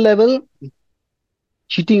functional level,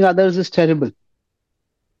 cheating others is terrible.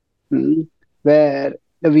 Where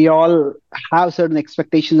we all have certain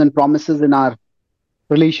expectations and promises in our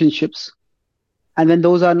relationships, and when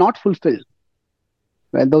those are not fulfilled,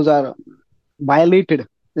 when those are violated,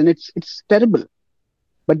 then it's terrible.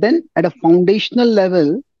 But then at a foundational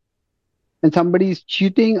level, when somebody is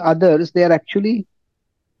cheating others, they are actually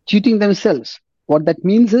cheating themselves. What that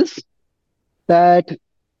means is that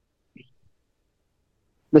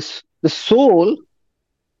the soul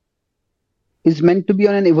is meant to be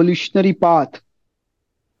on an evolutionary path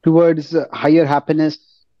towards higher happiness,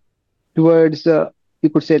 towards you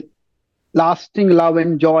could say lasting love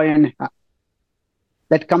and joy, and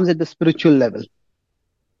that comes at the spiritual level.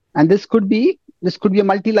 And this could be a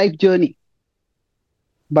multi-life journey.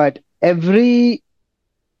 But every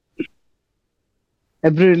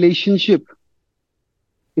relationship,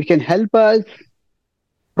 it can help us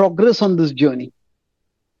progress on this journey.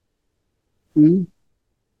 In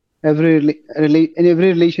every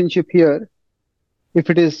relationship here, if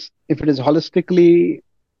it is holistically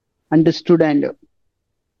understood and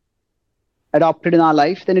adopted in our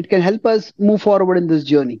life, then it can help us move forward in this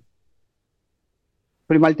journey.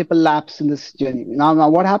 Multiple laps in this journey. Now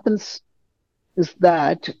what happens is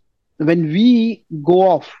that when we go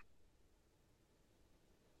off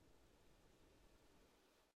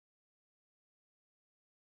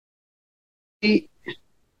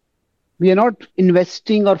we are not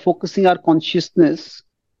investing or focusing our consciousness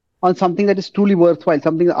on something that is truly worthwhile,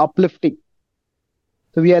 something uplifting.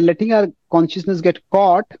 So we are letting our consciousness get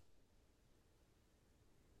caught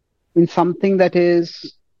in something that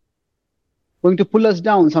is going to pull us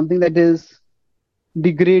down, something that is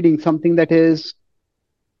degrading, something that is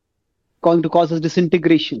going to cause us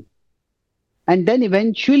disintegration. And then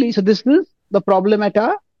eventually, so this is the problem at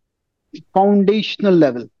a foundational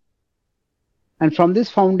level. And from this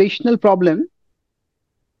foundational problem,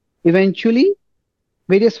 eventually,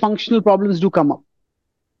 various functional problems do come up.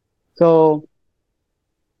 So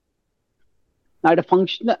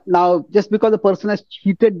now just because a person has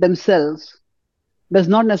cheated themselves does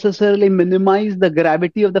not necessarily minimize the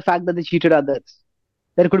gravity of the fact that they cheated others.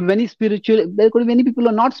 There could be many people who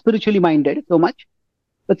are not spiritually minded so much,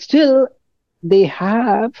 but still they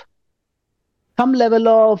have some level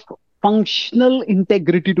of functional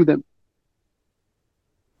integrity to them.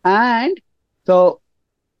 And so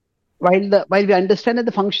while we understand that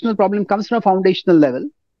the functional problem comes from a foundational level,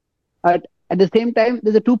 at the same time,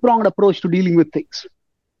 there's a two-pronged approach to dealing with things.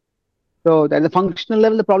 So at the functional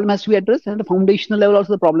level, the problem has to be addressed, and at the foundational level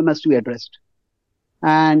also the problem has to be addressed.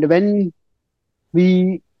 And when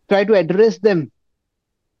we try to address them,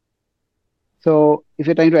 so if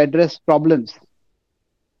you're trying to address problems,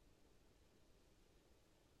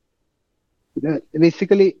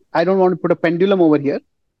 basically, I don't want to put a pendulum over here,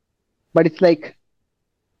 but it's like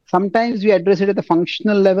sometimes we address it at the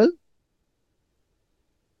functional level,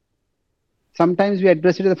 sometimes we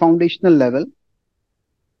address it at the foundational level,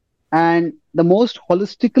 and the most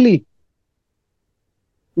holistically,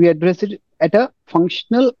 we address it at a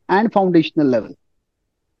functional and foundational level.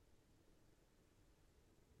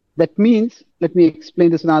 That means, let me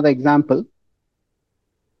explain this in another example.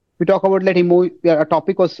 We talk about our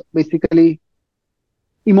topic was basically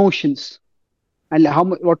emotions and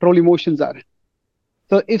what role emotions are.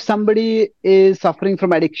 So if somebody is suffering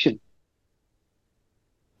from addiction,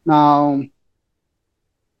 now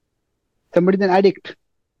somebody is an addict,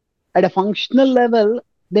 at a functional level,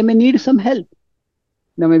 they may need some help.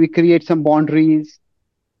 Maybe create some boundaries,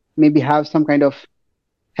 maybe have some kind of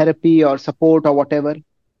therapy or support or whatever.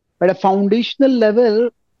 But at a foundational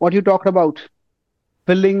level, what you talked about,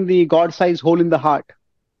 filling the God-sized hole in the heart,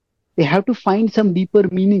 they have to find some deeper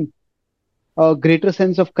meaning, a greater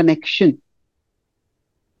sense of connection.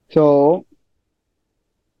 So,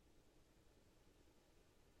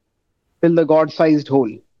 fill the God-sized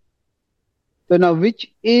hole. So now,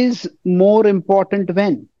 which is more important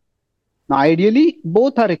when? Now, ideally,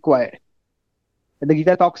 both are required. The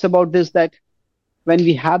Gita talks about this, that when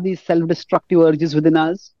we have these self-destructive urges within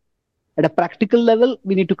us, at a practical level,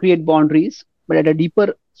 we need to create boundaries. But at a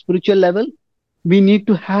deeper spiritual level, we need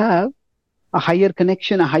to have a higher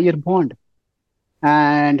connection, a higher bond.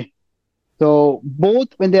 And so both,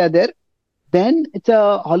 when they are there, then it's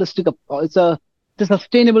a holistic, it's a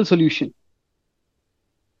sustainable solution.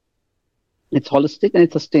 It's holistic and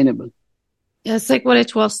it's sustainable. Yeah, it's like what a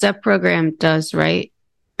 12-step program does, right?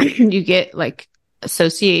 You get like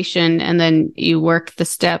association and then you work the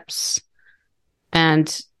steps,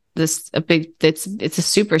 and it's a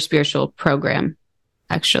super spiritual program,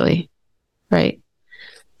 actually, right?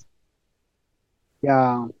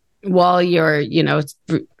 Yeah. While you're,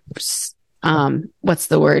 what's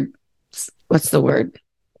the word?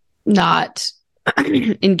 Not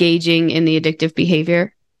engaging in the addictive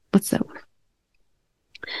behavior. What's that word?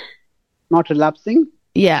 Not relapsing?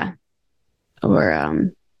 Yeah.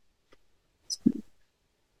 Or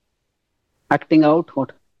acting out?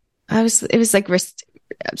 What? It was like,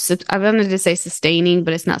 I wanted to say sustaining,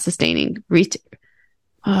 but it's not sustaining.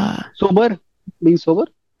 Sober? Being sober?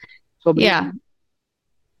 Yeah.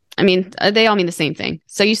 I mean, they all mean the same thing.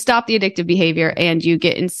 So you stop the addictive behavior and you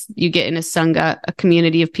get in a sangha, a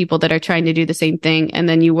community of people that are trying to do the same thing. And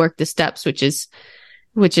then you work the steps, which is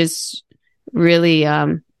really,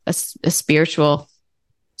 a spiritual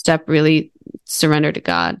step, really surrender to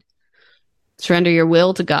God, surrender your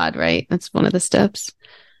will to God, right? That's one of the steps.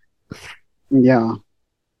 Yeah.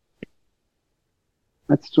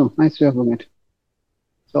 That's true. Nice way of looking at it.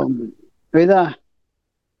 So, Veda,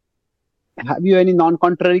 have you any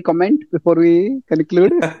non-contrary comment before we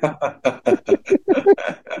conclude?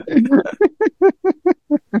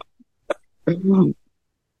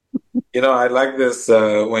 I like this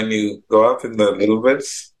when you go up in the little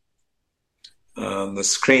bits on the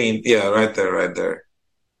screen. Yeah, right there.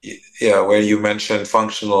 Yeah, where you mentioned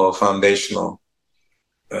functional, foundational.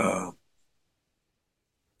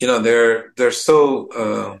 They're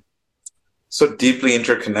so deeply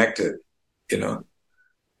interconnected.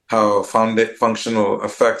 functional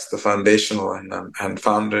affects the foundational, and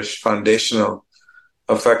foundational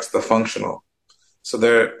affects the functional. So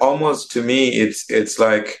they're almost, to me, it's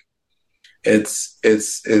like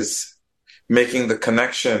it's making the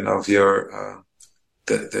connection of your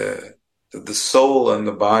the soul and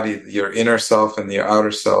the body, your inner self and your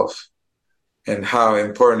outer self, and how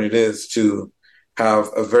important it is to have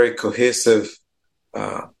a very cohesive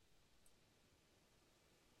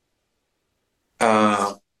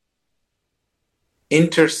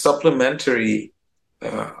inter-supplementary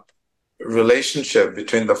relationship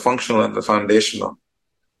between the functional and the foundational.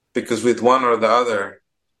 Because with one or the other,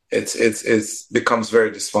 it's becomes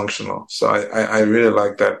very dysfunctional. So I really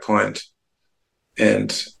like that point. And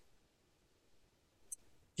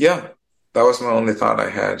yeah, that was my only thought I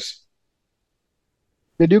had.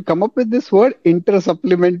 Did you come up with this word,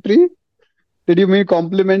 inter-supplementary? Did you mean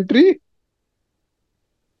complementary?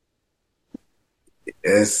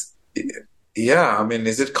 Yeah, I mean,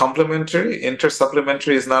 is it complementary?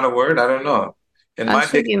 Inter-supplementary is not a word? I don't know. In my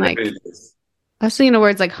dictionary, it is. I was thinking of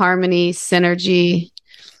words like harmony, synergy.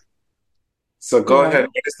 So go ahead.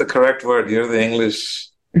 What is the correct word? You're the English.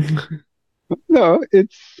 No,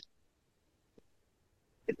 it's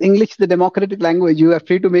English, the democratic language. You are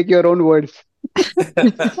free to make your own words.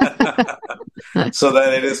 So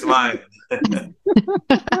then it is mine.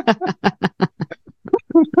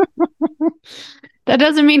 That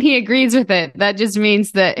doesn't mean he agrees with it. That just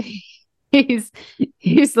means that he's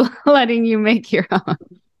letting you make your own.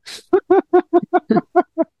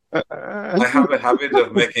 I have a habit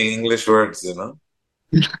of making English words, you know.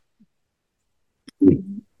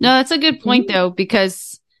 No, that's a good point though,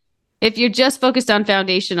 because if you're just focused on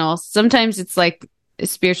foundational, sometimes it's like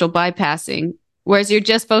spiritual bypassing. Whereas you're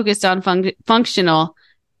just focused on functional,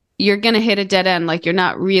 you're going to hit a dead end. Like you're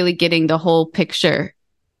not really getting the whole picture.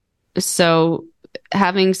 So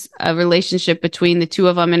having a relationship between the two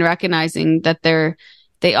of them and recognizing that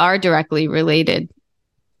they are directly related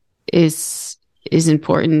is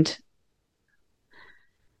important.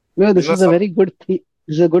 No, this is a very good theme.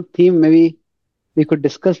 This is a good theme. Maybe we could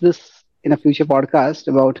discuss this in a future podcast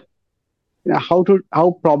about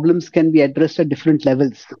how problems can be addressed at different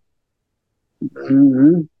levels.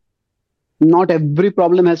 Not every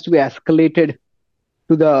problem has to be escalated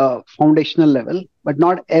to the foundational level, but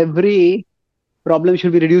not every problem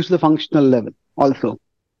should be reduced to the functional level also.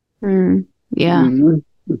 Yeah. Yeah.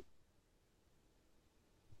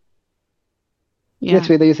 Yes,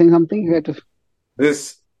 Veda, you're saying something? You had to...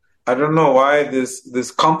 I don't know why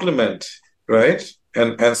this complement, right?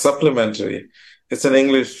 And supplementary. It's in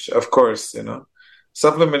English, of course, you know.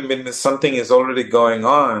 Supplement means something is already going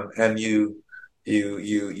on and you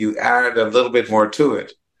add a little bit more to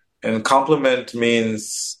it. And complement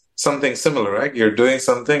means something similar, right? You're doing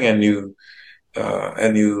something and you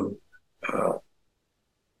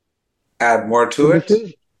add more to it.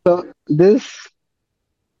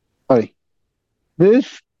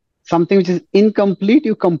 This something which is incomplete,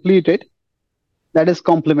 you complete it. That is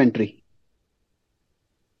complementary.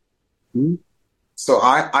 So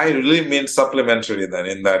I really mean supplementary then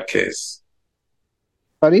in that case.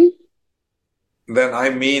 Sorry? Then I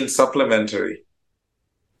mean supplementary.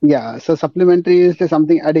 Yeah, so supplementary is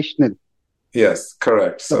something additional. Yes,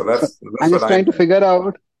 correct. So that's I'm just trying to figure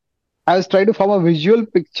out. I was trying to form a visual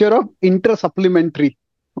picture of inter-supplementary.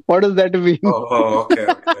 What does that mean? Oh, okay.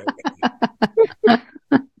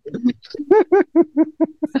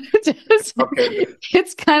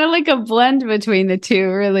 It's kind of like a blend between the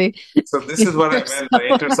two, really. So this is what I meant by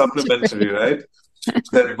inter-supplementary, right?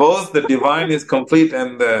 That both the divine is complete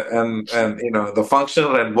and the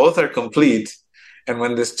functional, and both are complete. And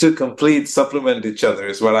when these two complete supplement each other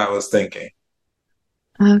is what I was thinking.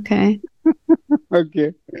 Okay.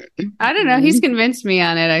 Okay. I don't know. He's convinced me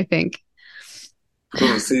on it, I think.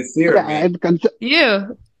 Cool. Sincere.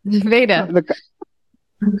 You, Veda.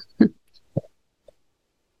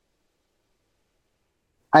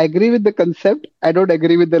 I agree with the concept. I don't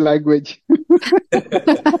agree with the language.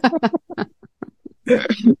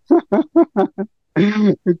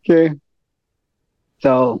 Okay.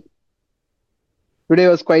 So today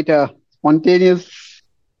was quite a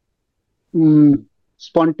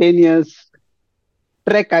spontaneous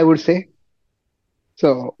trek, I would say.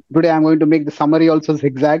 So today I'm going to make the summary also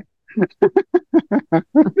zigzag.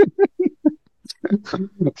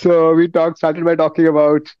 So we started by talking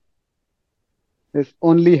about this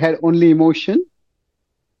only emotion,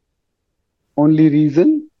 only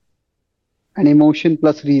reason, and emotion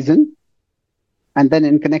plus reason. And then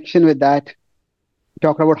in connection with that, we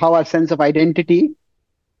talk about how our sense of identity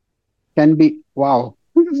can be, wow.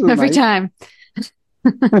 Every time.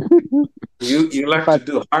 You like to But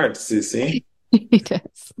do hearts, you see? He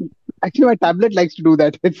does. actually, my tablet likes to do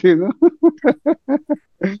that.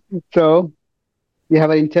 So we have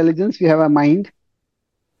our intelligence, we have our mind,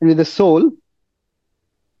 and with the soul.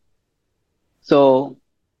 So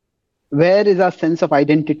where is our sense of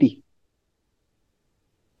identity?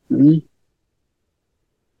 Hmm.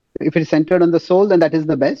 If it is centered on the soul, then that is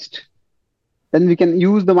the best. Then we can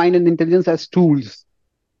use the mind and intelligence as tools.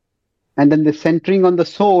 And then the centering on the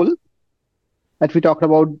soul that we talked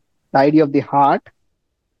about, the idea of the heart.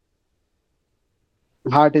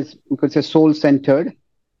 Heart is, you could say, soul centered.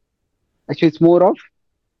 Actually, it's more of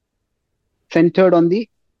centered on the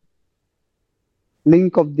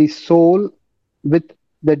link of the soul with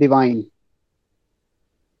the divine.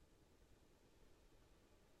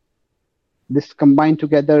 This combined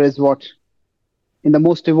together is what, in the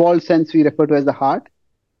most evolved sense, we refer to as the heart.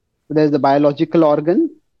 So there's the biological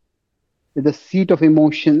organ, there's the seat of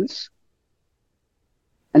emotions,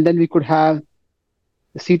 and then we could have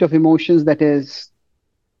the seat of emotions that is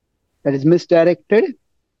misdirected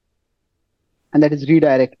and that is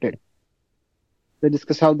redirected. We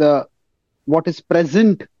discuss how what is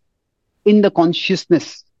present in the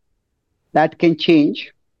consciousness that can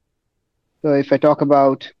change. So if I talk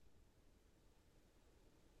about,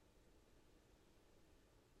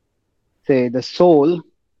 say, the soul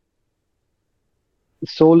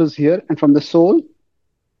is here, and from the soul,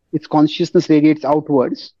 its consciousness radiates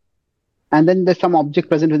outwards, and then there's some object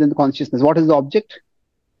present within the consciousness. What is the object?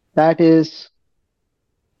 That is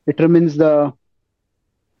determines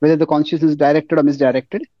whether the consciousness is directed or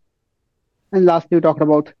misdirected. And lastly, we talked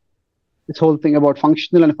about this whole thing about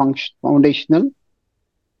functional and foundational.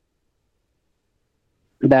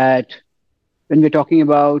 That when we're talking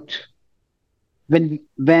about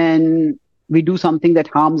when we do something that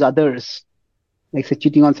harms others, like say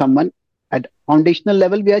cheating on someone, at foundational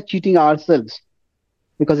level we are cheating ourselves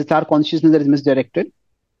because it's our consciousness that is misdirected.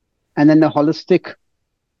 And then the holistic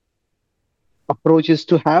approach is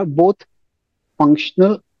to have both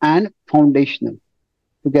functional and foundational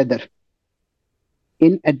together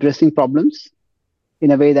in addressing problems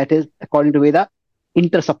in a way that is, according to Veda,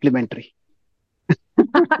 intersupplementary.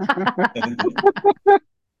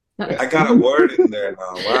 I got a word in there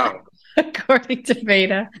now. Wow. According to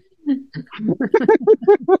Veda.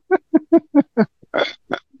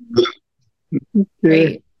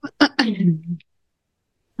 Great.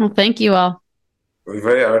 Well, thank you all. A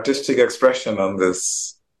very artistic expression on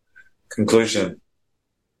this conclusion.